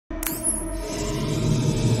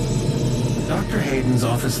Hayden's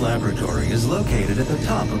office laboratory is located at the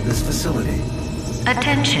top of this facility.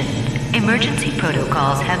 Attention. Emergency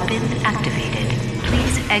protocols have been activated.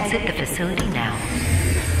 Please exit the facility now.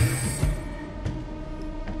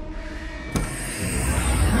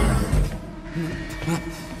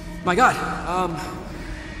 My God,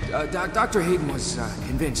 Dr. Hayden was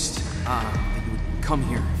convinced that you would come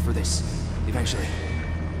here for this, eventually.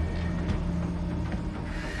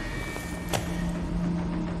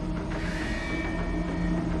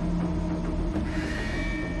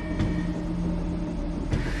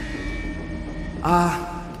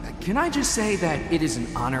 Can I just say that it is an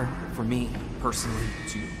honor for me, personally,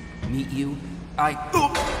 to meet you?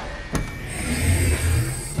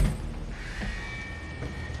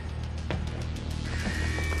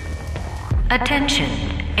 Attention.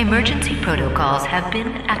 Emergency protocols have been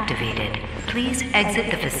activated. Please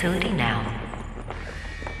exit the facility now.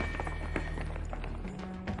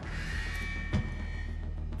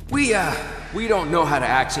 We don't know how to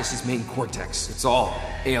access his main cortex. It's all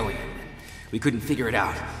alien. We couldn't figure it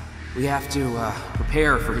out. We have to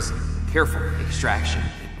prepare for his careful extraction.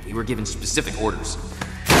 We were given specific orders.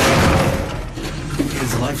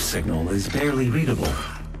 His life signal is barely readable.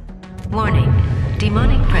 Warning.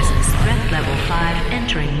 Demonic presence threat level 5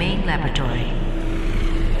 entering main laboratory.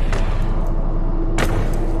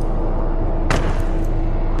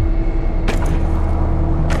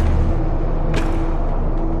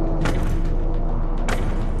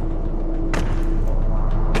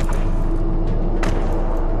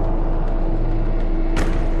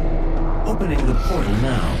 Opening the portal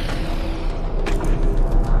now.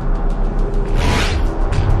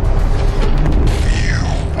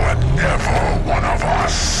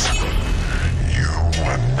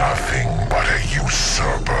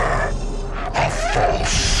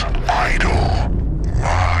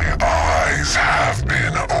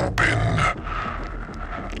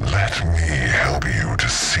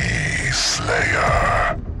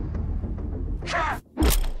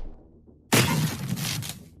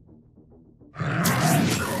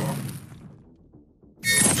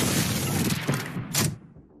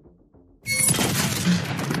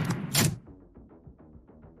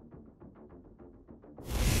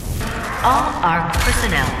 All ARC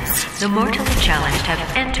personnel, the mortally challenged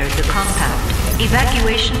have entered the compound.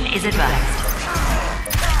 Evacuation is advised.